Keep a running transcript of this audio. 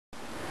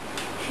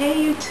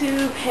Hey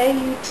YouTube,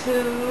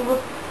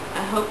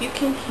 I hope you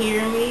can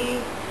hear me.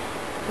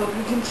 Hope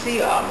you can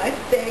see all my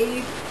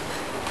face.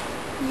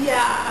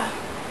 Yeah,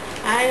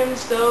 I am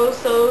so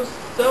sorry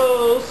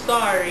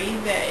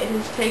that it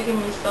has taken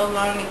me so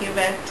long to get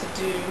back to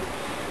do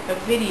a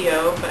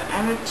video, but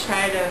I'm going to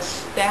try to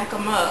stack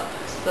them up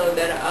so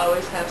that I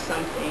always have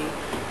something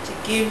to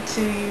give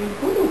to you.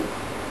 Ooh,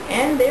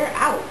 and they're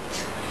out.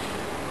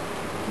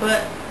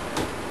 But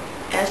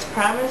as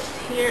promised,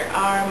 here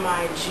are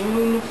my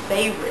June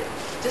favorites.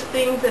 Just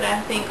things that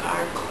I think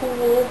are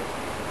cool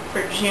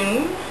for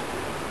June.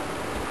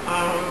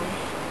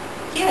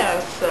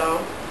 Yeah,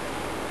 so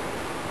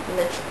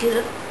let's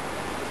get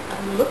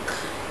a look.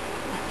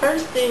 My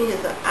first thing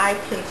is an eye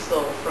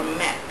pencil from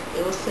MAC.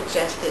 It was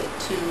suggested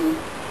to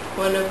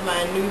one of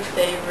my new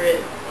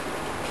favorite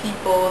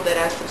people that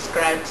I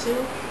subscribe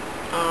to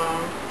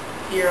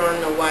here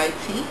on the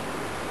YT.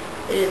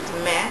 It is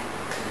MAC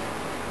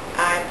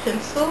eye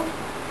pencil,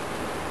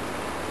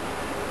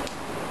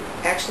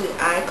 actually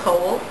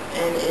kohl,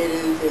 and it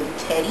is in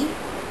Teddy,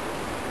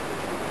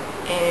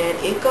 and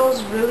it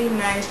goes really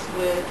nice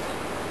with,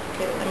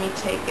 okay, let me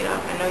take it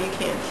off. I know you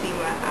can't see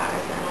my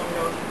eyes, I don't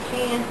know if you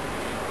can,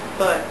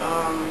 but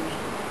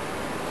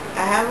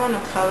I have on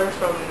a color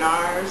from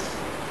NARS.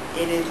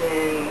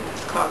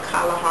 It's called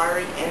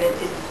Kalahari, and it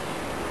is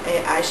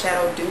an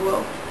eyeshadow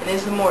duo, and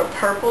it's the more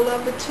purple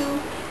of the two.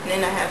 And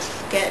then I have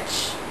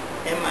Sketch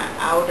in my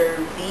outer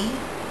V,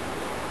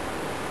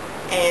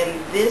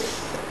 and this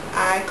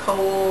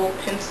kohl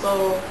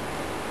pencil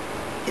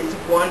is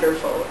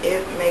wonderful.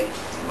 It makes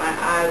my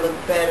eye look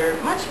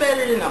better, much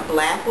better than a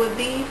black would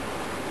be.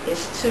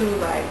 It's too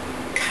like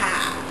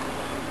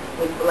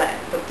with black,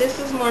 but this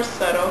is more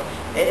subtle,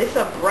 and it's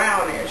a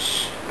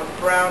brownish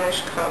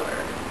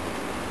color.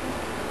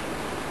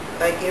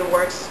 Like, it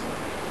works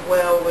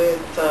well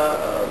with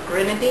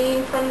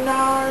grenadine from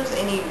NARS.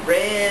 Any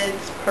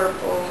reds,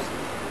 purples,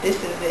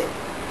 this is it.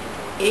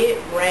 It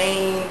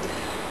rained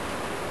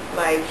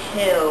like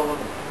hell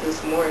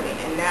this morning,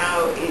 and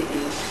now it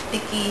is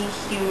sticky,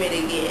 humid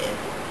again.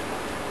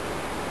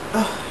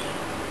 Ugh.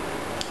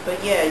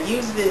 But yeah,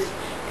 use this.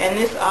 And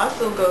this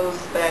also goes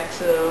back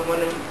to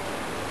one of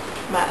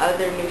my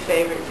other new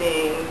favorite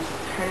things.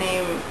 Her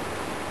name,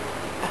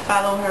 I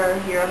follow her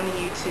here on the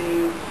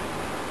YouTube,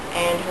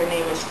 and her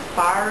name is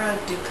Afar.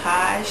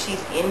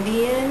 She's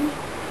Indian,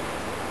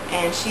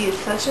 and she is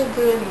such a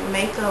good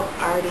makeup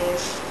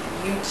artist,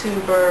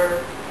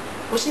 YouTuber.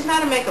 Well, she's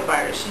not a makeup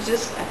artist. She's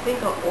just, I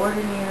think, an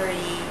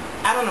ordinary,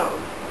 I don't know.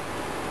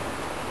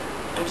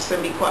 I'm just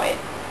going to be quiet.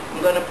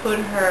 I'm going to put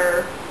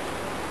her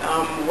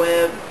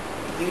web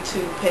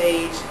YouTube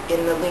page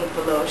in the link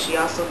below. She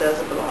also does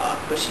a blog,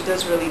 but she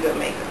does really good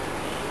makeup.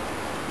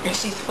 And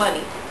she's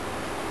funny.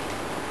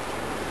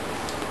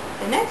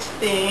 The next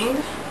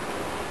thing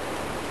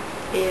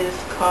is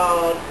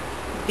called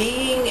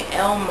Being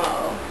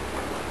Elmo.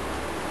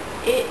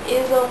 It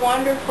is a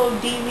wonderful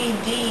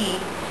DVD,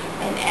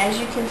 and as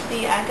you can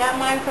see, I got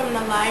mine from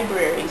the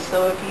library.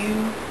 So if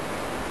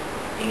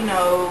you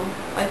know,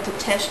 like to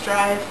test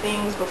drive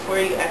things before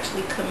you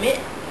actually commit,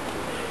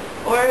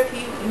 or if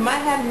you might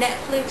have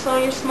Netflix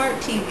on your smart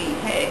TV,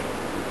 hey,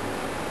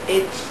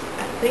 it's,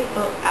 I think,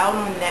 out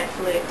on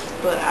Netflix,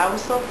 but I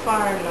was so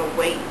far in the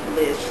wait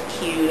list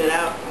queue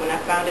that when I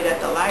found it at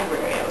the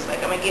library, I was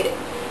like, I'm gonna get it.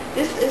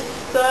 This is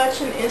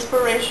such an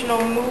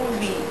inspirational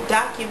movie,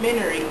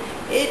 documentary.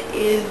 It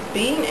is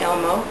Being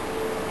Elmo.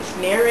 It's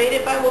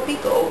narrated by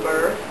Whoopi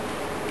Goldberg,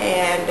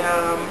 and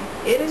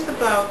it is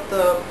about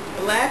the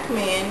black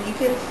man. You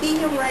can see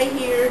him right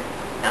here,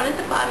 down at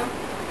the bottom.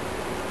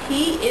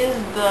 He is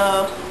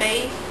the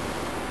face,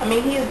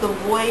 he is the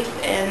voice,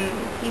 and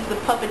he's the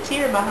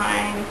puppeteer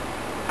behind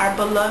our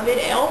beloved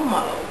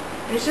Elmo.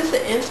 And it's just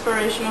an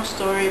inspirational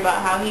story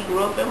about how he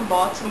grew up in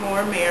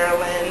Baltimore,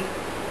 Maryland,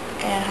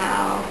 and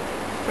how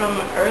from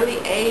an early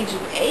age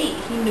of 8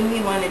 he knew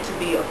he wanted to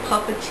be a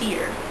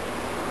puppeteer,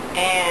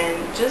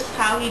 and just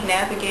how he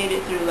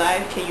navigated through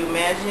life. Can you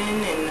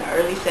imagine in the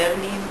early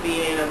 70s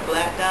being a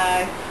black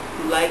guy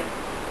who liked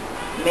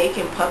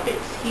making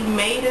puppets? He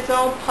made his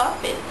own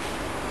puppets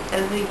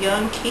as a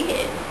young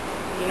kid,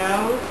 you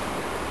know.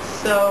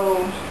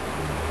 So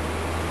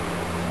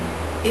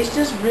it's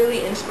just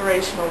really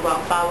inspirational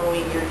about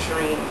following your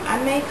dream.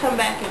 I may come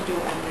back and do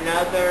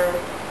another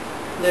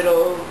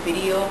little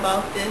video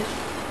about this,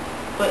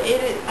 but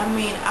it is,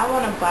 I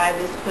want to buy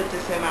this, put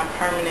this in my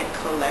permanent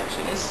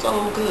collection. It's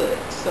so good.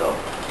 So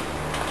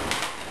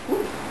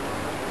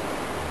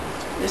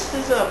this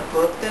is a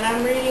book that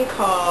I'm reading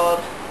called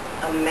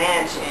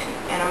Imagine,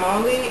 and I'm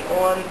only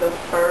on the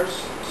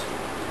first,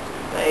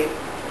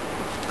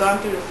 gone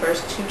through the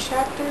first 2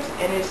 chapters,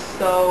 and it's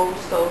so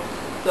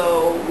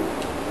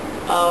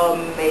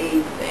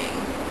amazing.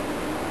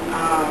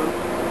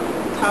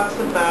 Talks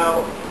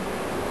about,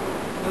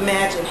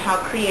 imagine how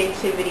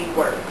creativity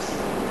works,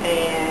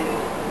 and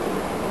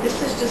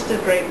this is just a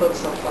great book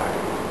so far.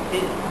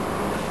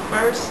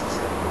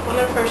 One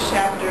of the first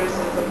chapters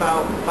is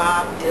about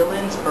Bob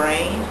Dylan's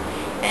brain,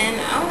 and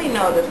I only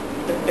know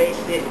the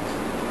basic,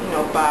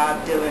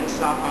 Bob Dylan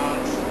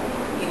songs.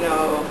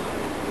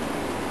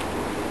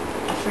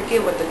 I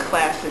forget what the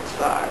classics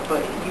are,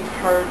 but you've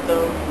heard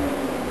them.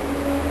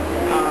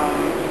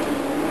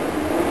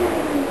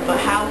 But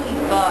how he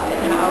thought,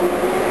 and how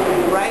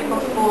right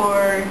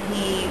before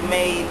he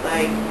made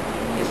like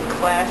his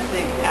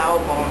classic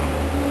album,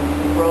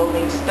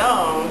 Rolling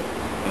Stone,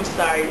 I'm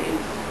sorry,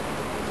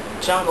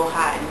 it's jungle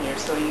hot in here,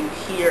 so you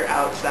hear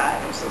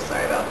outside. I'm so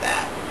sorry about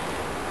that.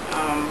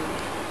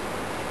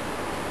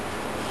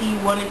 He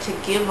wanted to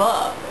give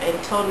up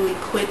and totally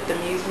quit the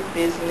music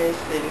business,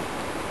 and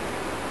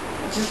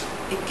just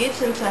it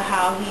gets into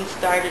how he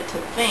started to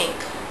think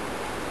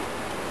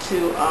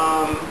to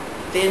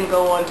then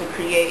go on to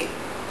create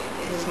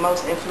his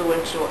most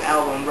influential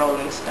album,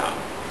 Rolling Stone.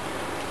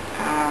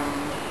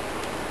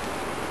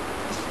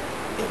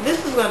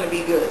 This is going to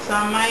be good, so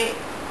I might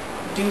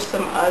do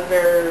some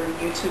other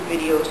YouTube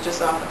videos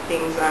just off of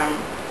things I'm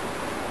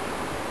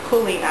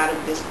pulling out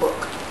of this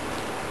book.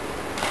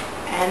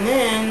 And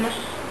then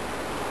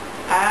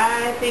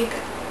I think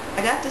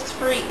I got this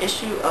free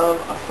issue of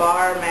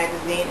Afar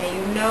magazine,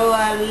 and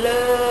I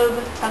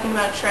love talking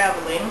about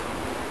traveling,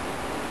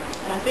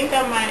 and I think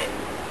I might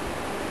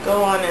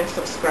go on and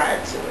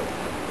subscribe to it.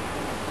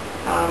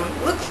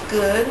 Looks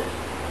good.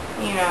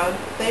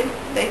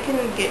 They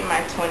can get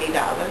my $20.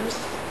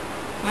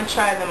 I'm gonna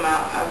try them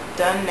out. I've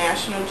done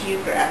National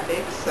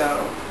Geographic,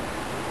 so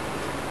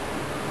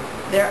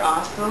they're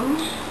awesome.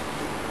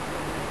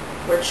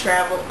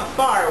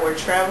 Afar, where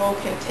travel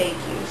can take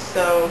you.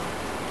 So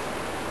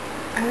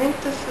I think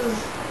this is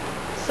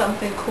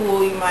something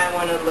cool you might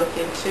want to look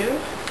into.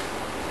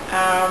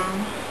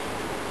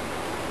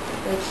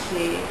 Let's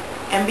see.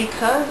 And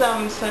because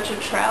I'm such a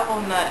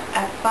travel nut,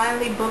 I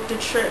finally booked a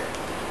trip.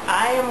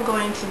 I am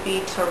going to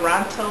be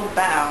Toronto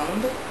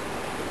bound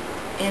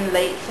in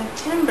late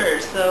September.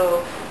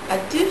 So I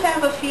do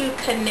have a few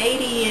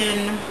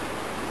Canadian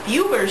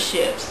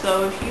viewership.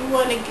 So if you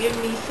want to give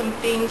me some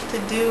things to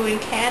do in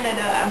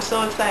Canada, I'm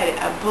so excited.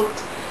 I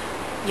booked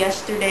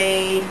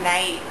yesterday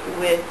night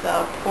with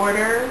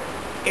Porter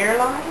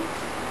Airlines.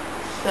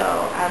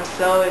 So I'm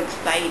so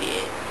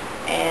excited.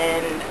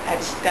 And I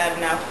just got to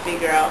now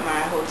figure out my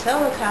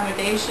hotel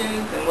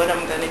accommodations and what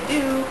I'm going to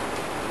do.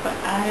 But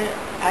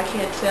I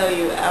can't tell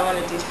you. I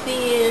want to do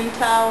CN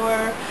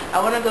Tower.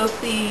 I want to go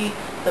see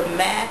the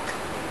MAC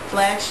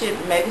flagship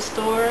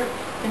megastore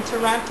in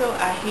Toronto.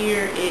 I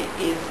hear it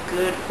is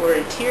good for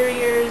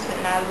interiors,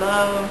 and I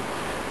love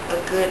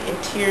a good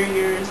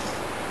interiors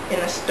in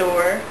a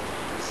store.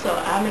 So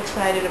I'm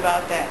excited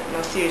about that.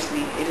 No,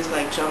 seriously, it is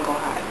like jungle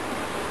hot.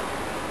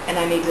 And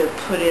I need to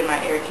put in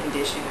my air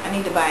conditioner. I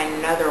need to buy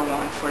another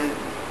one for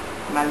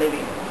my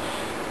living room.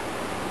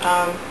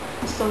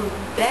 So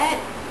that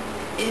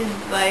is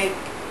like,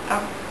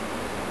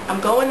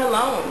 I'm going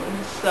alone.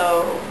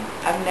 So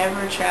I've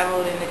never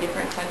traveled in a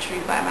different country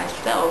by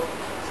myself.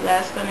 So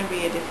that's going to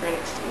be a different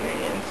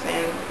experience.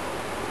 And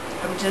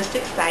I'm just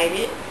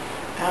excited.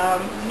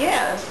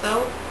 Yeah,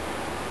 so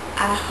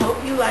I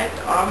hope you liked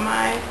all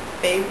my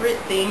favorite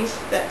things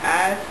that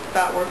I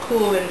thought were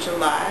cool in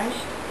July.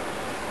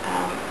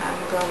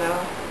 I'm gonna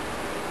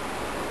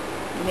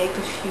make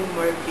a few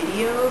more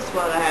videos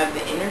while I have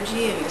the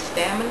energy and the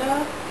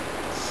stamina.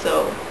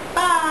 So